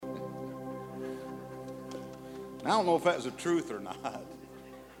I don't know if that's the truth or not.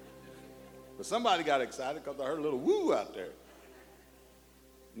 But somebody got excited because I heard a little woo out there.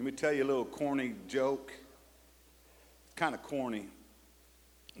 Let me tell you a little corny joke. It's kind of corny,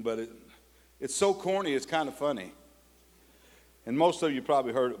 but it's so corny it's kind of funny. And most of you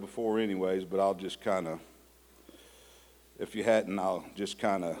probably heard it before anyways, but I'll just kind of, if you hadn't, I'll just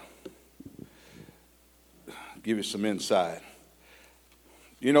kind of give you some insight.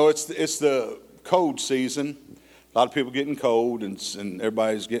 You know, it's the cold season. A lot of people getting cold, and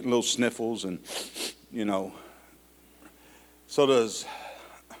everybody's getting little sniffles, and, you know. So does,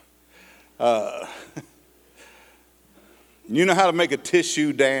 you know how to make a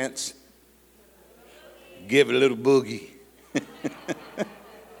tissue dance? Give it a little boogie.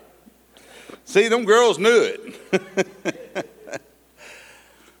 See, them girls knew it.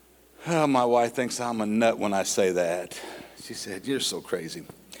 Oh, my wife thinks I'm a nut when I say that. She said, "You're so crazy."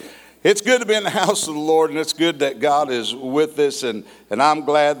 It's good to be in the house of the Lord, and it's good that God is with us, and I'm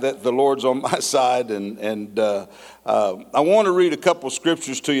glad that the Lord's on my side. And I want to read a couple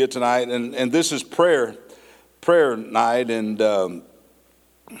scriptures to you tonight, and this is prayer night, and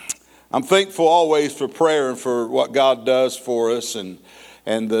I'm thankful always for prayer and for what God does for us, and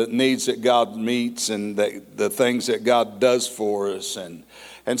the needs that God meets, and the things that God does for us, and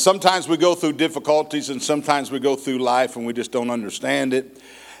sometimes we go through difficulties, and sometimes we go through life and we just don't understand it.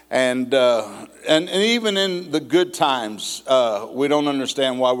 And even in the good times, we don't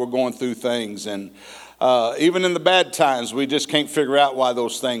understand why we're going through things. And even in the bad times, we just can't figure out why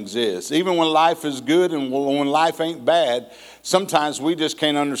those things is. Even when life is good and when life ain't bad, sometimes we just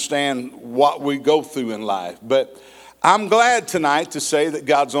can't understand what we go through in life. But I'm glad tonight to say that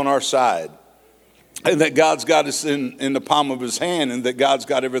God's on our side, and that God's got us in the palm of his hand, and that God's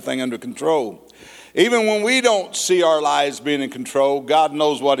got everything under control. Even when we don't see our lives being in control, God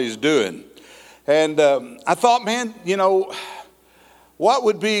knows what he's doing. And I thought, man, you know, what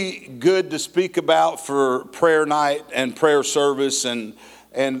would be good to speak about for prayer night and prayer service? And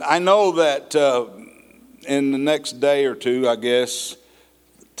I know that in the next day or two, I guess,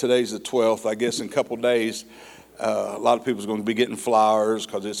 today's the 12th, I guess in a couple days, a lot of people are going to be getting flowers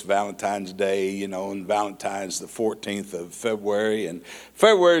because it's Valentine's Day, you know, and Valentine's the 14th of February. And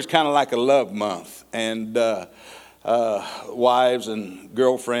February is kind of like a love month. And wives and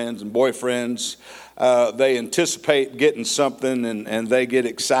girlfriends and boyfriends, they anticipate getting something, and they get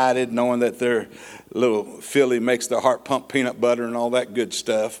excited knowing that their little filly makes their heart pump peanut butter and all that good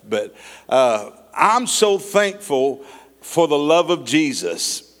stuff. But I'm so thankful for the love of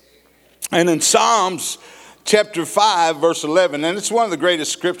Jesus. And in Psalms chapter 5, verse 11, and it's one of the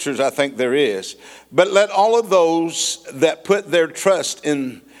greatest scriptures I think there is. But let all of those that put their trust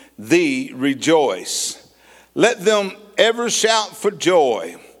in thee rejoice. Let them ever shout for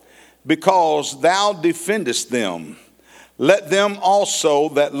joy, because thou defendest them. Let them also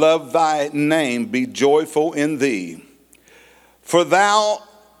that love thy name be joyful in thee. For thou,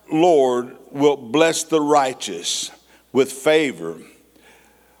 Lord, wilt bless the righteous with favor.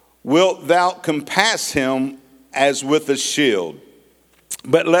 Wilt thou compass him as with a shield?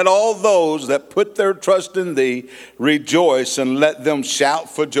 But let all those that put their trust in thee rejoice, and let them shout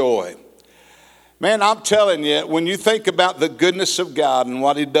for joy. Man, I'm telling you, when you think about the goodness of God and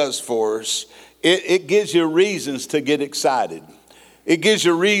what he does for us, it gives you reasons to get excited. It gives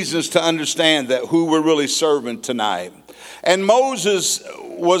you reasons to understand that who we're really serving tonight. And Moses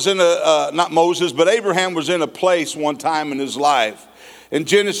was in Abraham was in a place one time in his life. In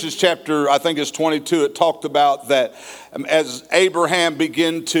Genesis chapter, I think it's 22, it talked about that as Abraham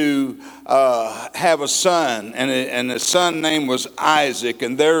began to have a son, and his son name was Isaac,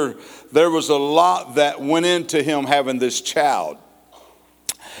 and there was a lot that went into him having this child.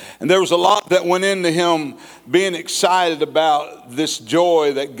 And there was a lot that went into him being excited about this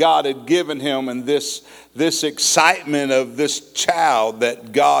joy that God had given him, and this excitement of this child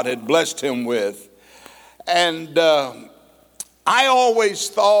that God had blessed him with. And I always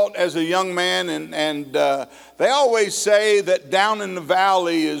thought as a young man, and they always say that down in the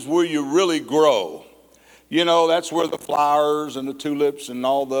valley is where you really grow. You know, that's where the flowers and the tulips and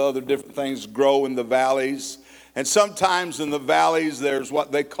all the other different things grow in the valleys. And sometimes in the valleys there's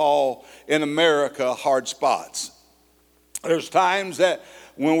what they call in America hard spots. There's times that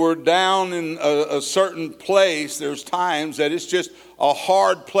when we're down in a certain place, there's times that it's just a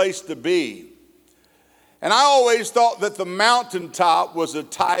hard place to be. And I always thought that the mountaintop was a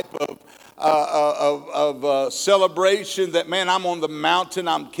type of celebration that, man, I'm on the mountain,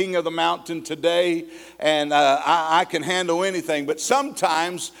 I'm king of the mountain today, and I can handle anything. But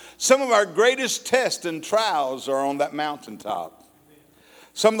sometimes some of our greatest tests and trials are on that mountaintop.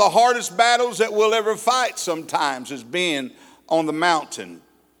 Some of the hardest battles that we'll ever fight sometimes is being on the mountain.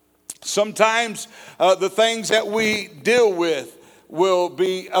 Sometimes the things that we deal with will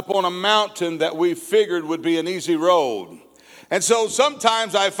be up on a mountain that we figured would be an easy road. And so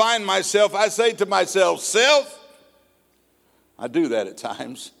sometimes I find myself, I say to myself, self, I do that at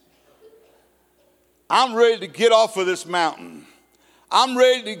times. I'm ready to get off of this mountain. I'm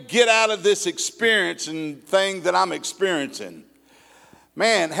ready to get out of this experience and thing that I'm experiencing.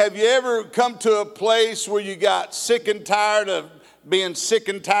 Man, have you ever come to a place where you got sick and tired of being sick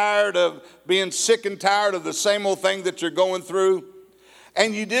and tired of being sick and tired of the same old thing that you're going through?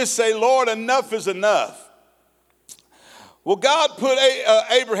 And you just say, Lord, enough is enough. Well, God put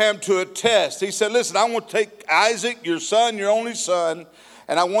Abraham to a test. He said, listen, I want to take Isaac, your son, your only son,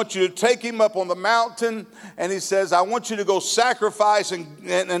 and I want you to take him up on the mountain. And he says, I want you to go sacrifice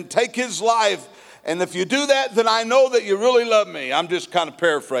and take his life. And if you do that, then I know that you really love me. I'm just kind of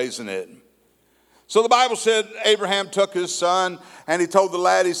paraphrasing it. So the Bible said Abraham took his son and he told the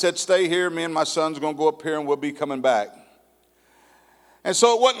lad, he said, stay here. Me and my son's going to go up here and we'll be coming back. And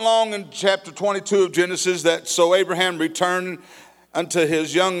so it wasn't long in chapter 22 of Genesis that so Abraham returned unto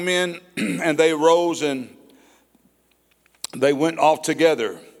his young men and they rose and they went off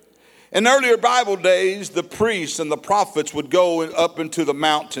together. In earlier Bible days, the priests and the prophets would go up into the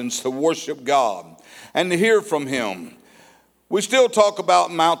mountains to worship God and to hear from him. We still talk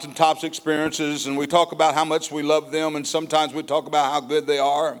about mountaintops experiences and we talk about how much we love them, and sometimes we talk about how good they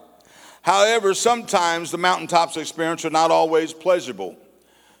are. However, sometimes the mountaintops experience are not always pleasurable.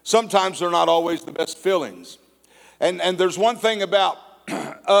 Sometimes they're not always the best feelings. And there's one thing about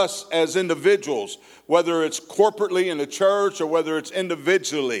us as individuals, whether it's corporately in the church or whether it's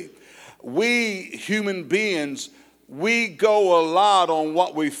individually, we human beings, we go a lot on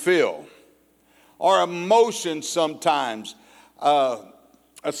what we feel. Our emotions sometimes. A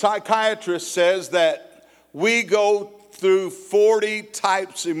psychiatrist says that we go through 40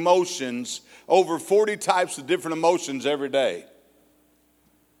 types of emotions, over 40 types of different emotions every day.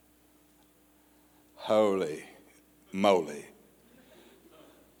 Holy moly.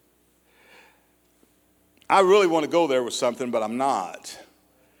 I really want to go there with something, but I'm not.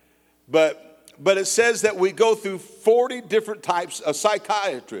 But it says that we go through 40 different types. A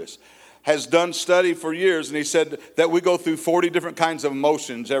psychiatrist has done study for years, and he said that we go through 40 different kinds of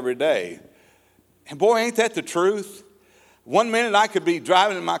emotions every day. And boy, ain't that the truth? One minute I could be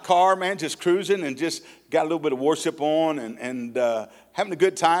driving in my car, man, just cruising and just got a little bit of worship on and having a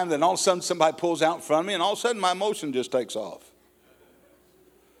good time. Then all of a sudden somebody pulls out in front of me, and all of a sudden my emotion just takes off.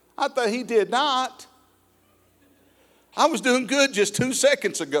 I thought he did not. I was doing good just 2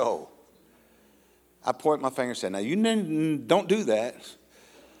 seconds ago. I point my finger and say, now you don't do that.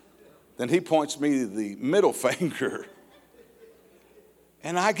 Then he points me the middle finger.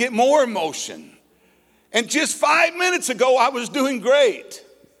 And I get more emotion. And just 5 minutes ago, I was doing great.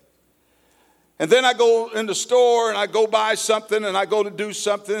 And then I go in the store and I go buy something and I go to do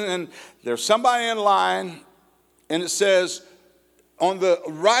something and there's somebody in line and it says,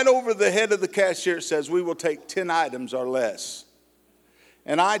 right over the head of the cashier, it says, we will take 10 items or less.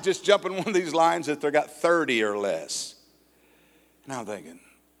 And I just jump in one of these lines that they got 30 or less. And I'm thinking.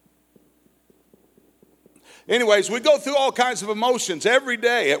 Anyways, we go through all kinds of emotions every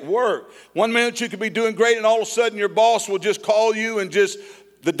day at work. 1 minute you could be doing great and all of a sudden your boss will just call you and just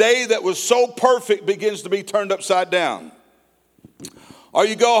the day that was so perfect begins to be turned upside down. Or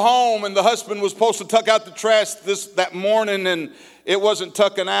you go home and the husband was supposed to tuck out the trash that morning and it wasn't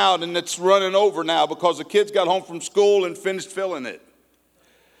tucking out and it's running over now because the kids got home from school and finished filling it.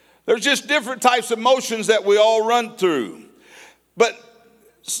 There's just different types of emotions that we all run through. But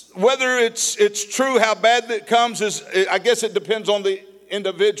whether it's true how bad that comes is, I guess it depends on the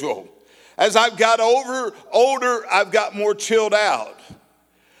individual. As I've got older, I've got more chilled out.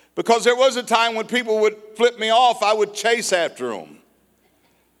 Because there was a time when people would flip me off, I would chase after them.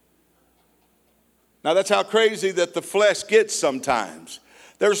 Now that's how crazy that the flesh gets sometimes.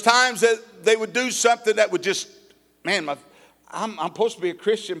 There's times that they would do something that would just, man, I'm supposed to be a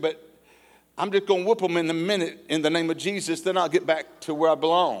Christian, but I'm just going to whoop them in a minute in the name of Jesus. Then I'll get back to where I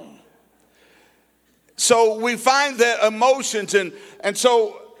belong. So we find that emotions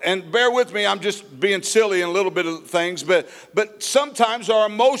and bear with me, I'm just being silly in a little bit of things, but sometimes our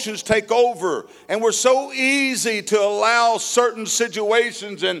emotions take over and we're so easy to allow certain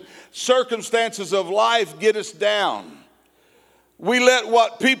situations and circumstances of life get us down. We let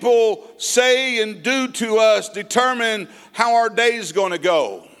what people say and do to us determine how our day is going to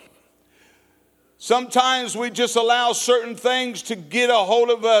go. Sometimes we just allow certain things to get a hold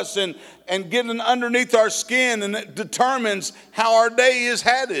of us and get underneath our skin, and it determines how our day is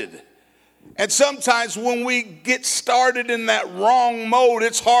headed. And sometimes when we get started in that wrong mode,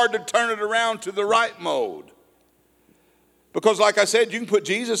 it's hard to turn it around to the right mode. Because like I said, you can put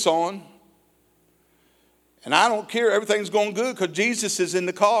Jesus on, and I don't care, everything's going good because Jesus is in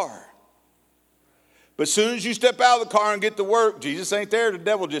the car. But as soon as you step out of the car and get to work, Jesus ain't there, the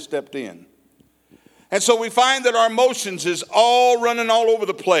devil just stepped in. And so we find that our emotions is all running all over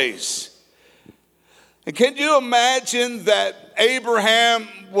the place. And can you imagine that Abraham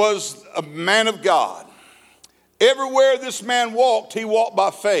was a man of God? Everywhere this man walked, he walked by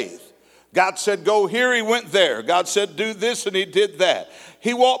faith. God said, go here, he went there. God said, do this, and he did that.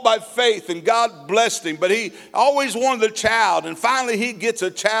 He walked by faith, and God blessed him. But he always wanted a child, and finally he gets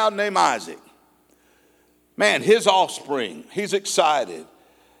a child named Isaac. Man, his offspring, he's excited.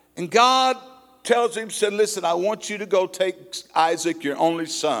 And God tells him, said, listen, I want you to go take Isaac, your only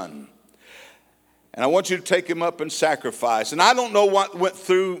son, and I want you to take him up and sacrifice. And I don't know what went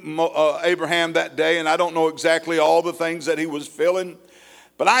through Abraham that day, and I don't know exactly all the things that he was feeling,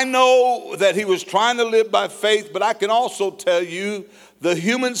 but I know that he was trying to live by faith. But I can also tell you the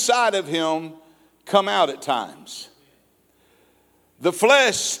human side of him come out at times. The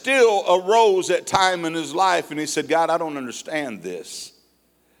flesh still arose at time in his life, and he said, God, I don't understand this.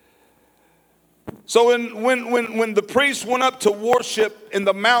 So when the priests went up to worship in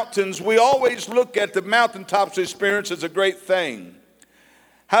the mountains, we always look at the mountaintops experience as a great thing.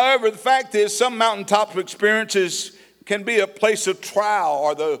 However, the fact is some mountaintop experiences can be a place of trial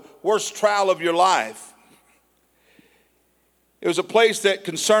or the worst trial of your life. It was a place that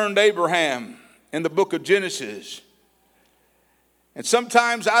concerned Abraham in the book of Genesis. And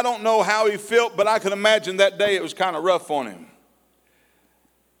sometimes I don't know how he felt, but I can imagine that day it was kind of rough on him.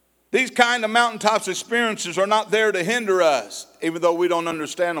 These kind of mountaintops experiences are not there to hinder us, even though we don't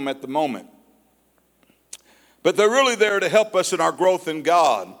understand them at the moment. But they're really there to help us in our growth in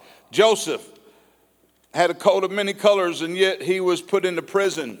God. Joseph had a coat of many colors, and yet he was put into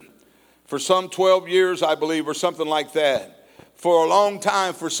prison for some 12 years, I believe, or something like that. For a long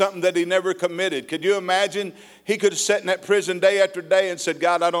time, for something that he never committed. Could you imagine? He could have sat in that prison day after day and said,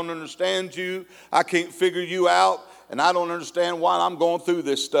 God, I don't understand you. I can't figure you out. And I don't understand why I'm going through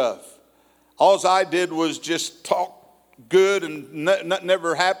this stuff. All I did was just talk good, and nothing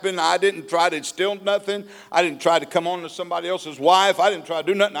ever happened. I didn't try to steal nothing. I didn't try to come on to somebody else's wife. I didn't try to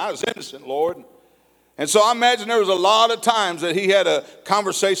do nothing. I was innocent, Lord. And so I imagine there was a lot of times that he had a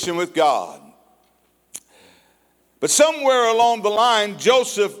conversation with God. But somewhere along the line,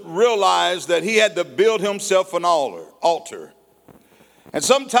 Joseph realized that he had to build himself an altar. And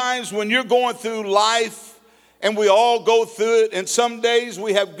sometimes when you're going through life, and we all go through it, and some days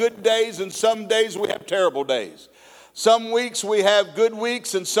we have good days, and some days we have terrible days. Some weeks we have good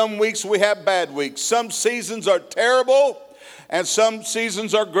weeks, and some weeks we have bad weeks. Some seasons are terrible, and some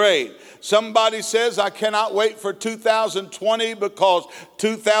seasons are great. Somebody says, I cannot wait for 2020 because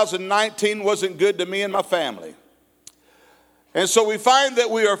 2019 wasn't good to me and my family. And so we find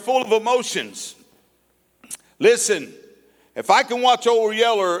that we are full of emotions. Listen, if I can watch old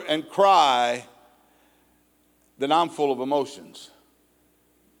Yeller and cry, then I'm full of emotions.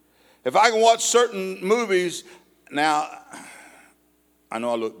 If I can watch certain movies, now, I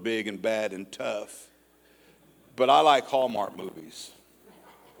know I look big and bad and tough, but I like Hallmark movies.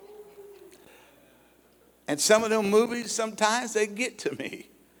 And some of them movies, sometimes they get to me.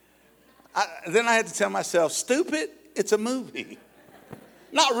 Then I had to tell myself, stupid, it's a movie.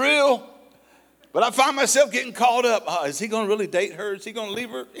 Not real. But I find myself getting caught up. Oh, is he going to really date her? Is he going to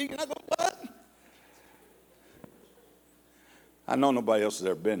leave her? He's not going to what? I know nobody else has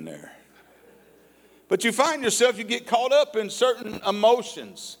ever been there. But you find yourself, you get caught up in certain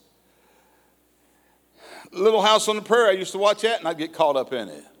emotions. Little House on the Prairie, I used to watch that and I'd get caught up in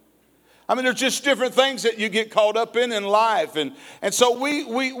it. I mean, there's just different things that you get caught up in life. And so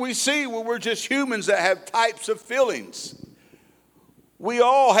we see we're just humans that have types of feelings. We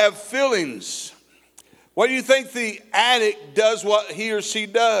all have feelings. Why do you think the addict does what he or she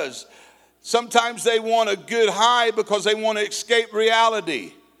does? Sometimes they want a good high because they want to escape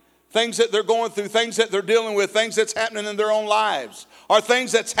reality. Things that they're going through, things that they're dealing with, things that's happening in their own lives, or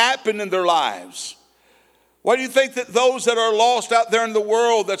things that's happened in their lives. Why do you think that those that are lost out there in the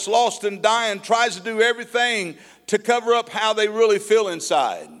world, that's lost and dying, tries to do everything to cover up how they really feel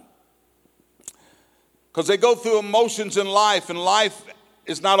inside? Because they go through emotions in life, and life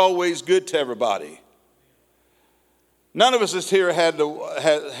is not always good to everybody. None of us is here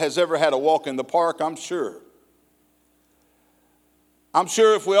has ever had a walk in the park, I'm sure. I'm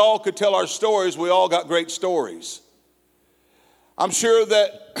sure if we all could tell our stories, we all got great stories. I'm sure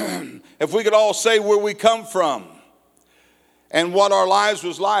that if we could all say where we come from and what our lives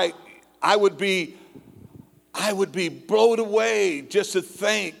was like, I would be blown away just to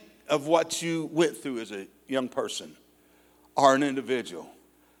think of what you went through as a young person or an individual.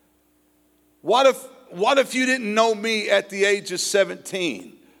 What if you didn't know me at the age of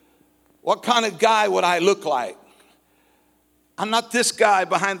 17? What kind of guy would I look like? I'm not this guy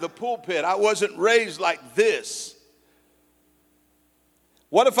behind the pulpit. I wasn't raised like this.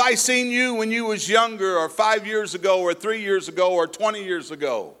 What if I seen you when you was younger, or 5 years ago, or 3 years ago, or 20 years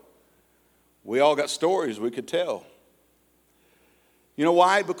ago? We all got stories we could tell. You know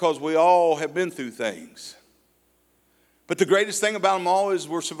why? Because we all have been through things. But the greatest thing about them all is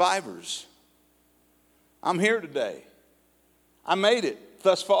we're survivors. I'm here today. I made it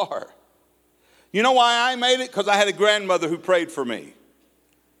thus far. You know why I made it? Because I had a grandmother who prayed for me.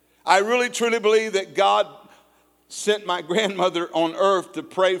 I really truly believe that God sent my grandmother on earth to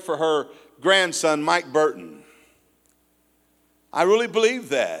pray for her grandson, Mike Burton. I really believe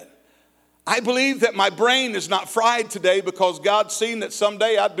that. I believe that my brain is not fried today because God's seen that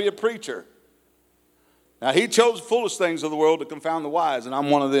someday I'd be a preacher. Now, he chose the foolish things of the world to confound the wise, and I'm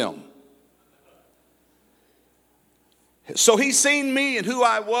one of them. So he's seen me and who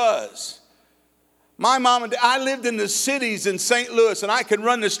I was. My mom and dad, I lived in the cities in St. Louis, and I could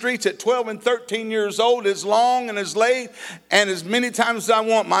run the streets at 12 and 13 years old as long and as late and as many times as I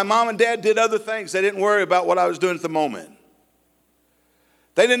want. My mom and dad did other things. They didn't worry about what I was doing at the moment.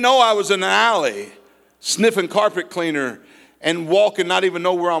 They didn't know I was in an alley sniffing carpet cleaner and walking, not even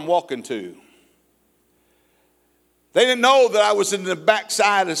know where I'm walking to. They didn't know that I was in the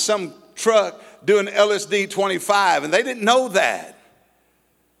backside of some truck doing LSD 25, and they didn't know that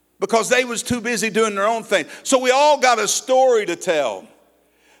because they was too busy doing their own thing. So we all got a story to tell.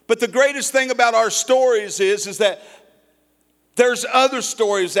 But the greatest thing about our stories is that there's other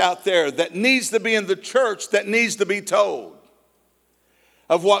stories out there that needs to be in the church, that needs to be told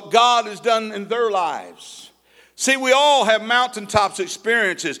of what God has done in their lives. See, we all have mountaintops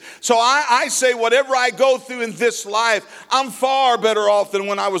experiences. So I say whatever I go through in this life, I'm far better off than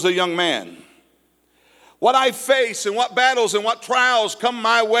when I was a young man. What I face and what battles and what trials come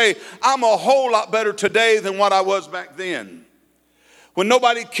my way, I'm a whole lot better today than what I was back then. When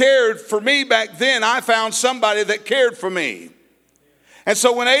nobody cared for me back then, I found somebody that cared for me. And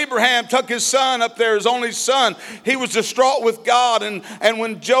so when Abraham took his son up there, his only son, he was distraught with God. And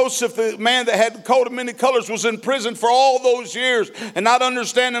when Joseph, the man that had a coat of many colors, was in prison for all those years and not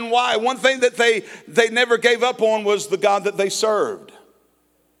understanding why, one thing that they never gave up on was the God that they served.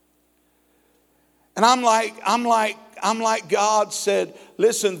 And I'm like God said,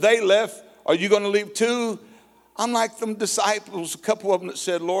 listen, they left. Are you going to leave too? I'm like them disciples, a couple of them that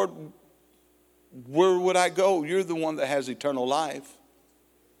said, Lord, where would I go? You're the one that has eternal life.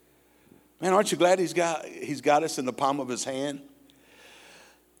 Man, aren't you glad he's got us in the palm of his hand?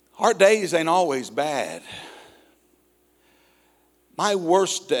 Our days ain't always bad. My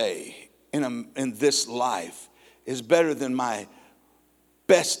worst day in this life is better than my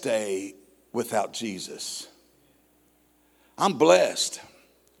best day without Jesus. I'm blessed.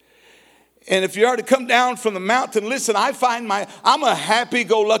 And if you are to come down from the mountain, listen, I'm a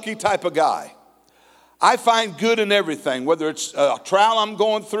happy-go-lucky type of guy. I find good in everything, whether it's a trial I'm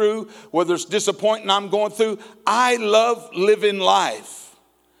going through, whether it's disappointing I'm going through. I love living life.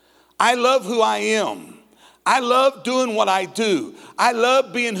 I love who I am. I love doing what I do. I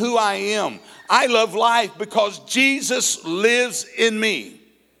love being who I am. I love life because Jesus lives in me.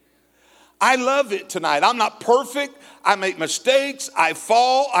 I love it tonight. I'm not perfect. I make mistakes. I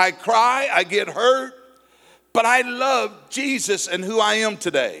fall. I cry. I get hurt. But I love Jesus and who I am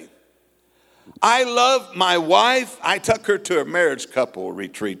today. I love my wife. I took her to a marriage couple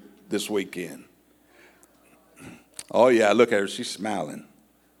retreat this weekend. Oh, yeah, look at her. She's smiling.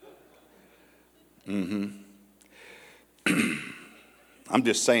 I'm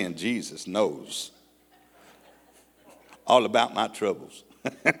just saying Jesus knows all about my troubles.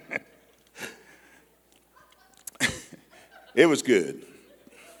 It was good.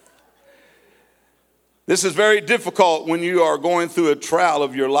 This is very difficult when you are going through a trial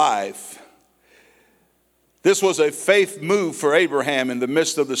of your life. This was a faith move for Abraham in the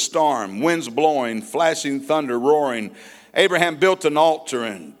midst of the storm, winds blowing, flashing thunder roaring. Abraham built an altar,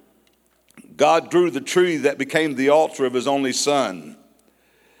 and God drew the tree that became the altar of his only son.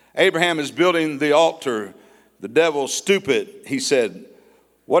 Abraham is building the altar. The devil's stupid, he said.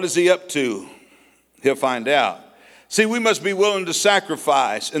 What is he up to? He'll find out. See, we must be willing to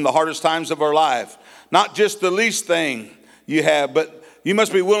sacrifice in the hardest times of our life. Not just the least thing you have, but You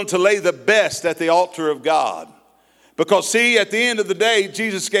must be willing to lay the best at the altar of God. Because see, at the end of the day,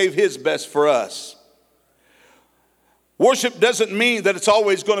 Jesus gave his best for us. Worship doesn't mean that it's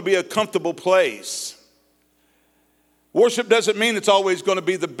always going to be a comfortable place. Worship doesn't mean it's always going to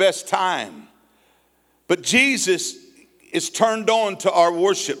be the best time. But Jesus is turned on to our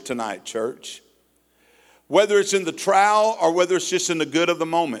worship tonight, church. Whether it's in the trial or whether it's just in the good of the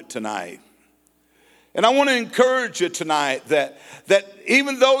moment tonight. And I want to encourage you tonight that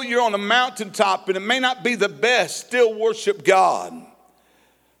even though you're on a mountaintop and it may not be the best, still worship God.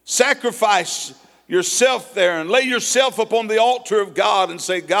 Sacrifice yourself there and lay yourself upon the altar of God and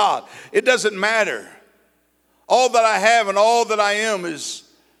say, God, it doesn't matter. All that I have and all that I am is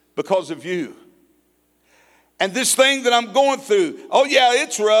because of you. And this thing that I'm going through, oh yeah,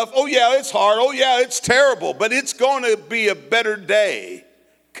 it's rough. Oh yeah, it's hard. Oh yeah, it's terrible. But it's going to be a better day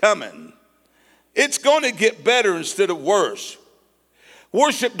coming. It's going to get better instead of worse.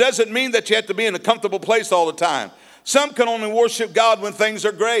 Worship doesn't mean that you have to be in a comfortable place all the time. Some can only worship God when things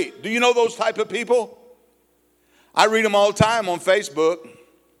are great. Do you know those type of people? I read them all the time on Facebook.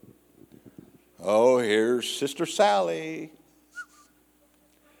 Oh, here's Sister Sally.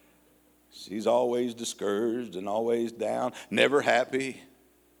 She's always discouraged and always down, never happy.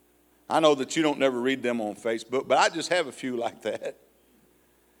 I know that you don't never read them on Facebook, but I just have a few like that.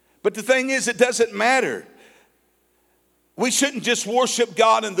 But the thing is, it doesn't matter. We shouldn't just worship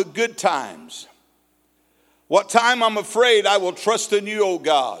God in the good times. What time I'm afraid, I will trust in you, O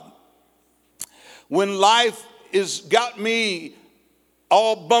God. When life has got me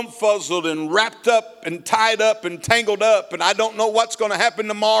all bumfuzzled and wrapped up and tied up and tangled up and I don't know what's going to happen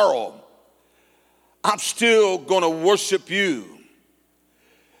tomorrow, I'm still going to worship you.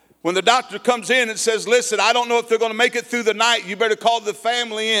 When the doctor comes in and says, listen, I don't know if they're going to make it through the night. You better call the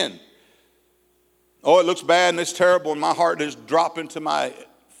family in. Oh, it looks bad and it's terrible and my heart is dropping to my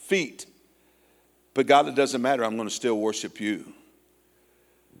feet. But God, it doesn't matter. I'm going to still worship you.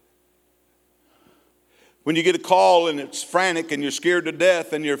 When you get a call and it's frantic and you're scared to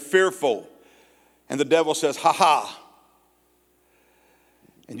death and you're fearful and the devil says, ha ha.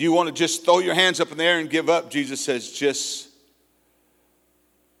 And you want to just throw your hands up in the air and give up. Jesus says, just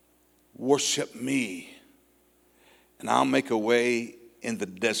worship me and I'll make a way in the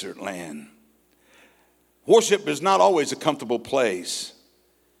desert land. Worship is not always a comfortable place.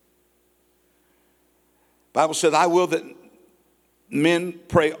 The Bible says, I will that men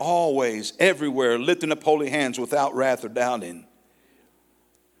pray always, everywhere, lifting up holy hands without wrath or doubting.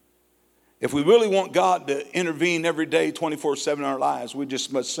 If we really want God to intervene every day, 24/7 in our lives, we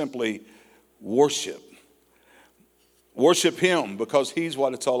just must simply worship. Worship him because he's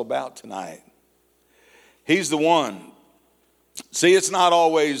what it's all about tonight. He's the one. See, it's not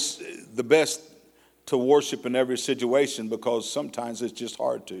always the best to worship in every situation because sometimes it's just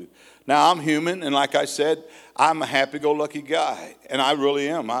hard to. Now, I'm human, and like I said, I'm a happy-go-lucky guy, and I really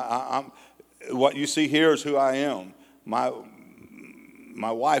am. I'm what you see here is who I am. My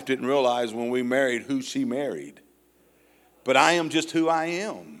wife didn't realize when we married who she married, but I am just who I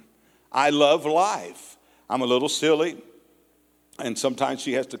am. I love life. I'm a little silly, and sometimes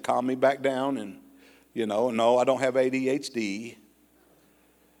she has to calm me back down, and, no, I don't have ADHD.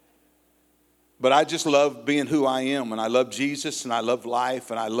 But I just love being who I am, and I love Jesus, and I love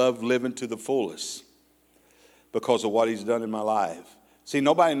life, and I love living to the fullest because of what he's done in my life. See,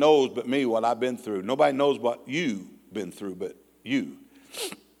 nobody knows but me what I've been through. Nobody knows what you've been through but you.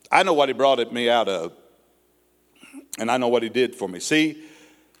 I know what he brought me out of, and I know what he did for me. See,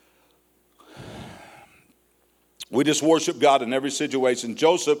 we just worship God in every situation.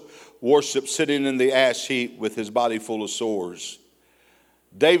 Joseph worshiped sitting in the ash heap with his body full of sores.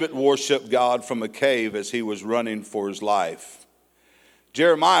 David worshiped God from a cave as he was running for his life.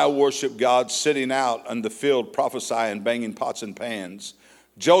 Jeremiah worshiped God sitting out in the field prophesying, banging pots and pans.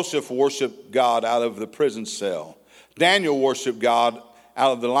 Joseph worshiped God out of the prison cell. Daniel worshiped God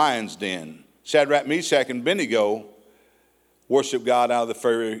out of the lion's den. Shadrach, Meshach, and Abednego worshiped God out of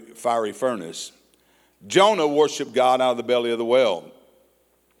the fiery furnace. Jonah worshiped God out of the belly of the whale.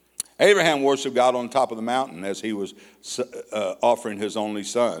 Abraham worshiped God on top of the mountain as he was offering his only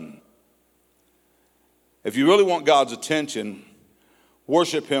son. If you really want God's attention,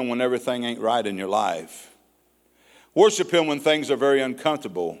 worship him when everything ain't right in your life. Worship him when things are very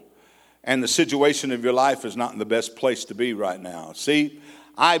uncomfortable and the situation of your life is not in the best place to be right now. See,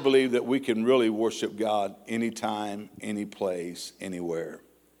 I believe that we can really worship God anytime, any place, anywhere,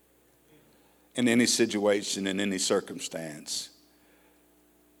 in any situation, in any circumstance.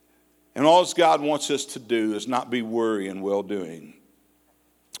 And all God wants us to do is not be weary in well-doing.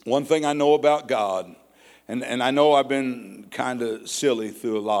 One thing I know about God And I know I've been kind of silly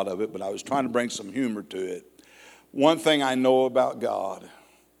through a lot of it, but I was trying to bring some humor to it. One thing I know about God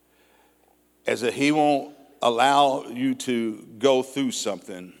is that he won't allow you to go through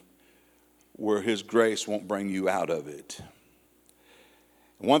something where his grace won't bring you out of it.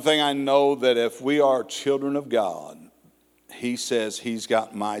 One thing I know, that if we are children of God, he says he's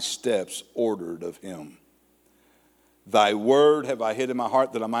got my steps ordered of him. Thy word have I hid in my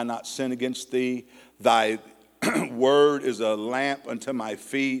heart that I might not sin against thee. Thy word is a lamp unto my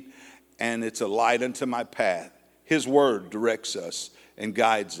feet, and it's a light unto my path. His word directs us and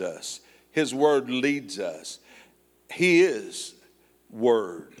guides us. His word leads us. He is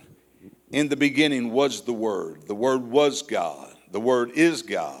word. In the beginning was the Word. The Word was God. The Word is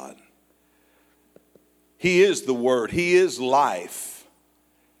God. He is the Word. He is life.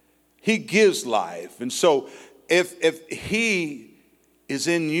 He gives life. And so if he is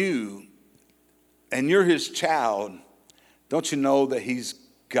in you and you're his child, don't you know that he's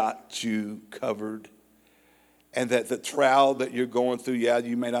got you covered? And that the trial that you're going through, yeah,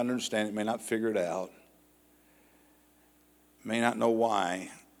 you may not understand it, may not figure it out, may not know why.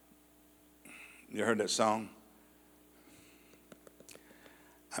 You heard that song?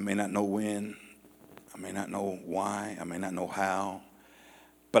 I may not know when, I may not know why, I may not know how,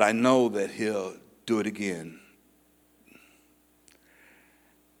 but I know that he'll do it again.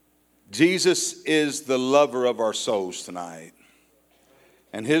 Jesus is the lover of our souls tonight.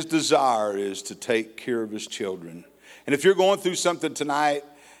 And his desire is to take care of his children. And if you're going through something tonight,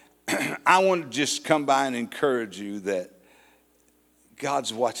 I want to just come by and encourage you that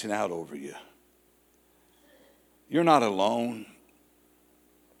God's watching out over you. You're not alone.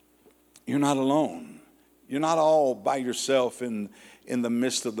 You're not alone. You're not all by yourself in the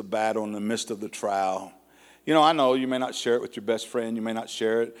midst of the battle, in the midst of the trial. You know, I know you may not share it with your best friend. You may not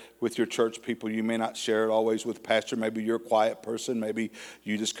share it with your church people. You may not share it always with pastor. Maybe you're a quiet person. Maybe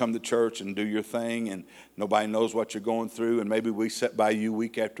you just come to church and do your thing and nobody knows what you're going through. And maybe we sit by you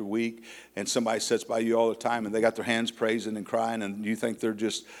week after week and somebody sits by you all the time and they got their hands praising and crying and you think they're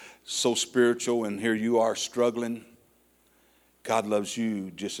just so spiritual and here you are struggling. God loves you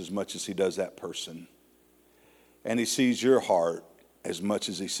just as much as he does that person. And he sees your heart as much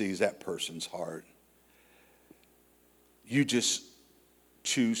as he sees that person's heart. You just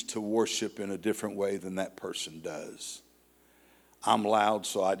choose to worship in a different way than that person does. I'm loud,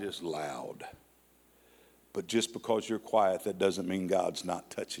 so I just loud. But just because you're quiet, that doesn't mean God's not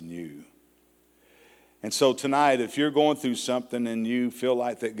touching you. And so tonight, if you're going through something and you feel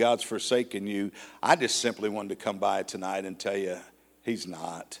like that God's forsaken you, I just simply wanted to come by tonight and tell you, he's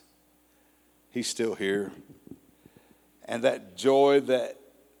not. He's still here. And that joy that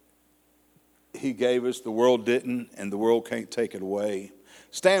he gave us, the world didn't, and the world can't take it away.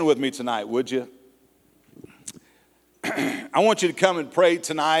 Stand with me tonight, would you? I want you to come and pray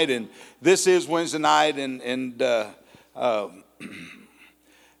tonight, and this is Wednesday night, and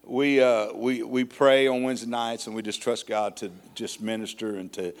we pray on Wednesday nights, and we just trust God to just minister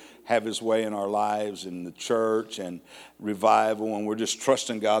and to have his way in our lives in the church and revival, and we're just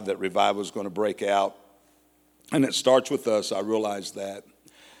trusting God that revival is going to break out, and it starts with us. I realize that.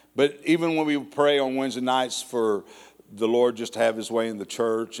 But even when we pray on Wednesday nights for the Lord just to have his way in the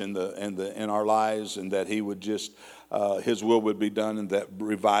church and in our lives, and that he would just, his will would be done, and that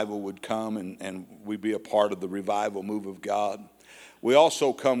revival would come, and we'd be a part of the revival move of God. We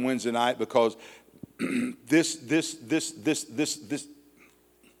also come Wednesday night because this,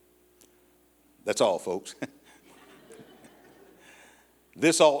 that's all, folks.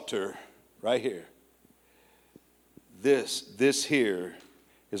 This altar right here, this here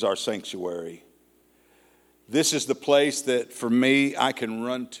is our sanctuary. This is the place that for me I can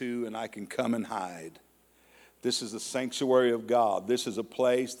run to and I can come and hide. This is the sanctuary of God. This is a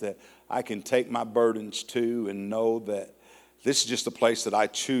place that I can take my burdens to and know that this is just a place that I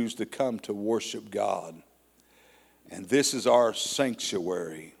choose to come to worship God. And this is our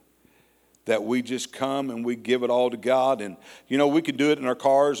sanctuary that we just come and we give it all to God. And, you know, we could do it in our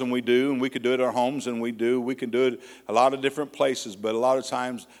cars, and we do, and we could do it in our homes, and we do. We can do it a lot of different places, but a lot of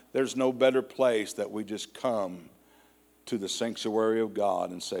times there's no better place that we just come to the sanctuary of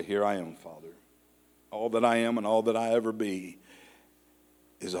God and say, here I am, Father. All that I am and all that I ever be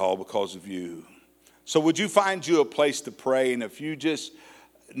is all because of you. So would you find you a place to pray? And if you just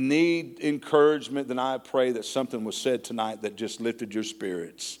need encouragement, then I pray that something was said tonight that just lifted your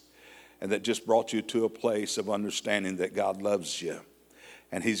spirits and that just brought you to a place of understanding that God loves you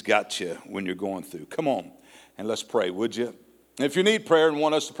and he's got you when you're going through. Come on and let's pray, would you? And if you need prayer and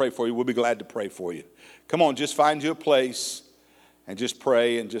want us to pray for you, we'll be glad to pray for you. Come on, just find you a place and just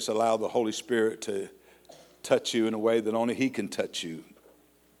pray and just allow the Holy Spirit to touch you in a way that only He can touch you.